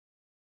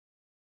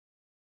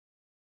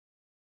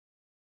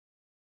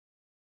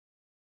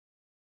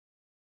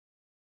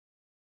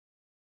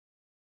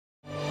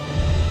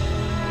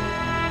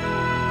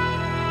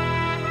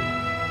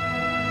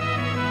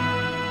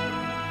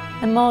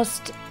The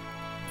most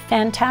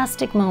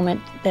fantastic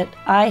moment that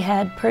I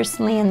had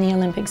personally in the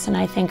Olympics, and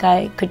I think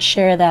I could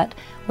share that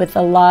with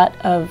a lot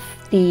of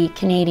the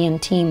Canadian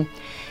team,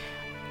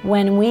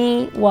 when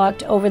we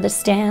walked over the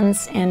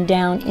stands and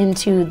down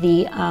into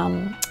the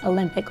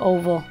Olympic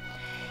Oval,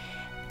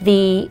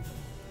 the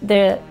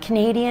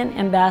Canadian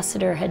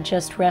ambassador had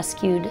just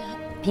rescued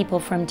people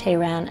from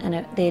Tehran,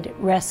 and they'd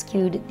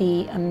rescued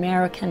the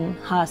American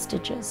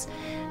hostages.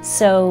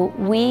 So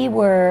we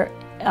were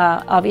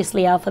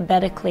obviously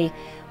alphabetically,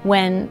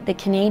 when the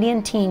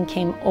Canadian team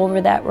came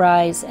over that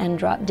rise and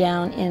dropped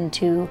down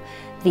into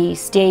the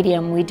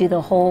stadium, we do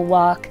the whole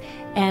walk,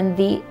 and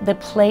the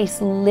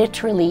place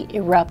literally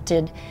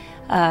erupted.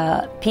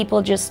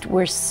 People just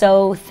were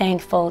so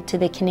thankful to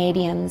the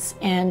Canadians,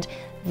 and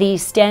the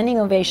standing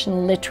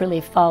ovation literally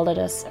followed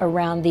us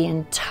around the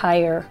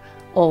entire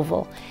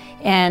oval.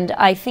 And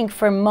I think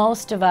for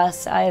most of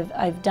us,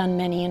 I've done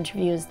many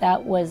interviews,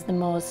 that was the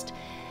most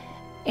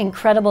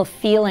incredible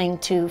feeling,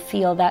 to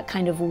feel that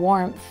kind of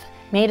warmth.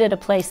 Made it a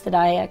place that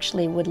I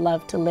actually would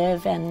love to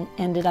live, and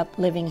ended up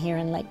living here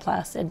in Lake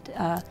Placid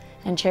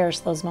and cherish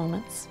those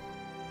moments.